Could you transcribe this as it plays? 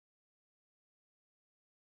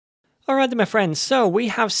Alright then my friends, so we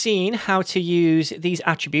have seen how to use these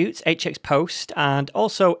attributes, hxPost and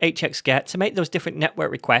also hxGet, to make those different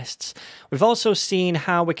network requests. We've also seen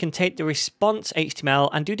how we can take the response HTML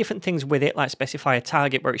and do different things with it, like specify a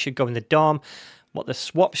target where it should go in the DOM, what the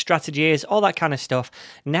swap strategy is, all that kind of stuff.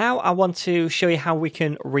 Now I want to show you how we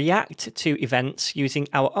can react to events using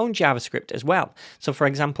our own JavaScript as well. So for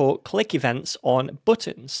example, click events on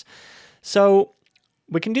buttons. So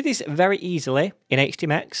we can do this very easily in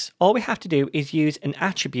HTMX. All we have to do is use an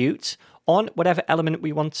attribute on whatever element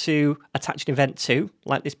we want to attach an event to,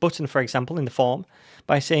 like this button, for example, in the form,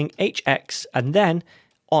 by saying hx and then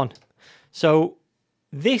on. So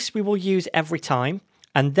this we will use every time,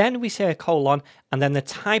 and then we say a colon, and then the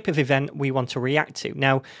type of event we want to react to.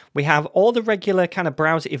 Now, we have all the regular kind of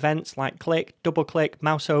browser events like click, double click,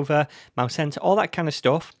 mouse over, mouse enter, all that kind of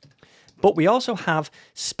stuff. But we also have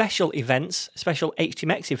special events, special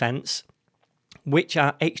HTMX events, which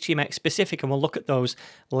are HTMX specific, and we'll look at those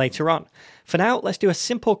later on. For now, let's do a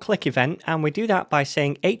simple click event, and we do that by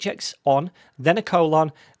saying hx on, then a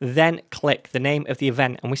colon, then click, the name of the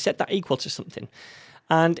event, and we set that equal to something.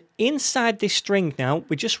 And inside this string now,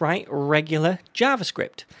 we just write regular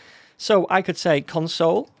JavaScript. So I could say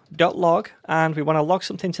console.log, and we want to log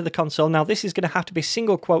something to the console. Now this is going to have to be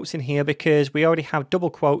single quotes in here because we already have double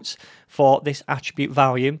quotes for this attribute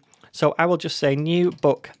value. So I will just say new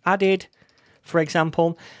book added, for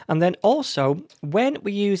example. And then also when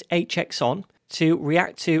we use hxOn to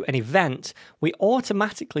react to an event, we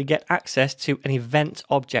automatically get access to an event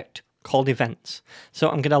object called events. So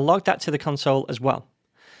I'm going to log that to the console as well.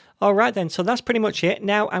 All right then, so that's pretty much it.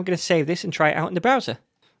 Now I'm going to save this and try it out in the browser.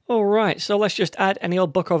 Alright, so let's just add any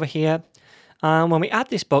old book over here. And when we add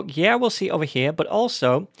this book, yeah, we'll see it over here, but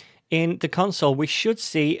also in the console, we should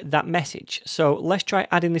see that message. So let's try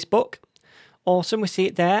adding this book. Awesome, we see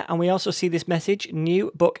it there, and we also see this message,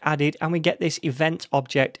 new book added, and we get this event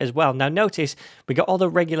object as well. Now notice, we got all the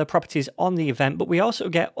regular properties on the event, but we also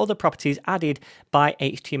get other properties added by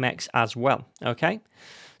HTMX as well, okay?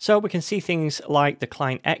 So we can see things like the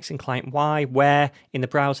client X and client Y, where in the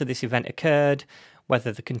browser this event occurred,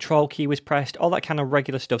 whether the control key was pressed, all that kind of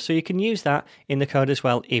regular stuff. So you can use that in the code as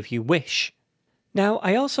well if you wish. Now,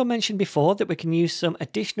 I also mentioned before that we can use some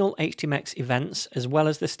additional HTMX events as well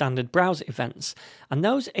as the standard browser events. And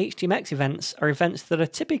those HTMX events are events that are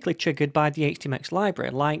typically triggered by the HTMX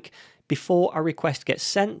library, like before a request gets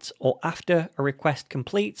sent, or after a request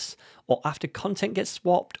completes, or after content gets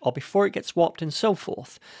swapped, or before it gets swapped, and so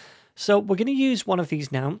forth. So we're going to use one of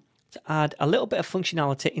these now to add a little bit of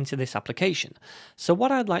functionality into this application. So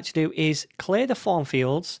what I'd like to do is clear the form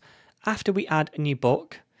fields after we add a new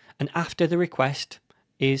book and after the request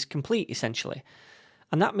is complete, essentially.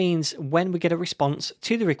 And that means when we get a response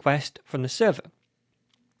to the request from the server.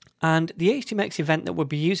 And the HTMX event that we'll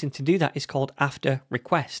be using to do that is called after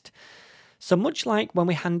request. So much like when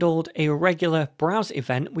we handled a regular browser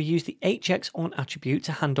event, we use the hxOn attribute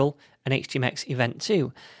to handle an HTMX event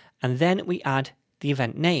too. And then we add the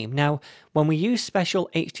event name. Now, when we use special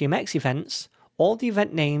HTMX events, all the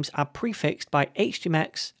event names are prefixed by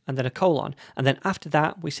HTMX and then a colon, and then after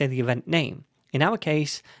that we say the event name. In our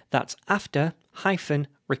case, that's after hyphen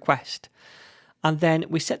request. And then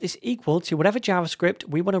we set this equal to whatever JavaScript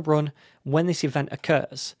we want to run when this event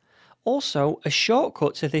occurs. Also, a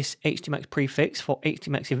shortcut to this HTMX prefix for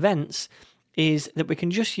HTMX events is that we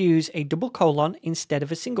can just use a double colon instead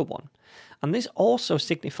of a single one. And this also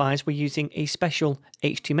signifies we're using a special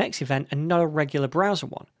HTMX event and not a regular browser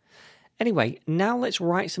one. Anyway, now let's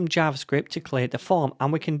write some JavaScript to clear the form,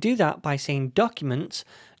 and we can do that by saying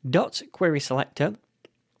document.querySelector,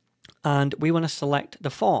 and we want to select the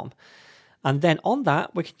form. And then on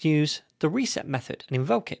that, we can use the reset method and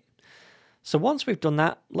invoke it. So once we've done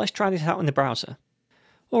that, let's try this out in the browser.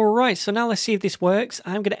 Alright, so now let's see if this works.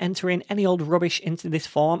 I'm going to enter in any old rubbish into this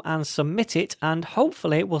form and submit it, and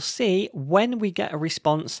hopefully we'll see when we get a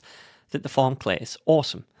response that the form clears.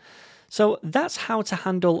 Awesome. So that's how to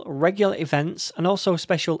handle regular events and also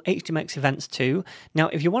special HTMX events too. Now,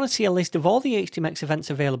 if you want to see a list of all the HTMX events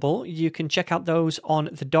available, you can check out those on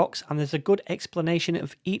the docs, and there's a good explanation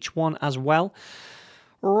of each one as well.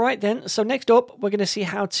 Right then, so next up, we're going to see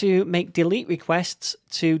how to make delete requests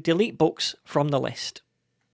to delete books from the list.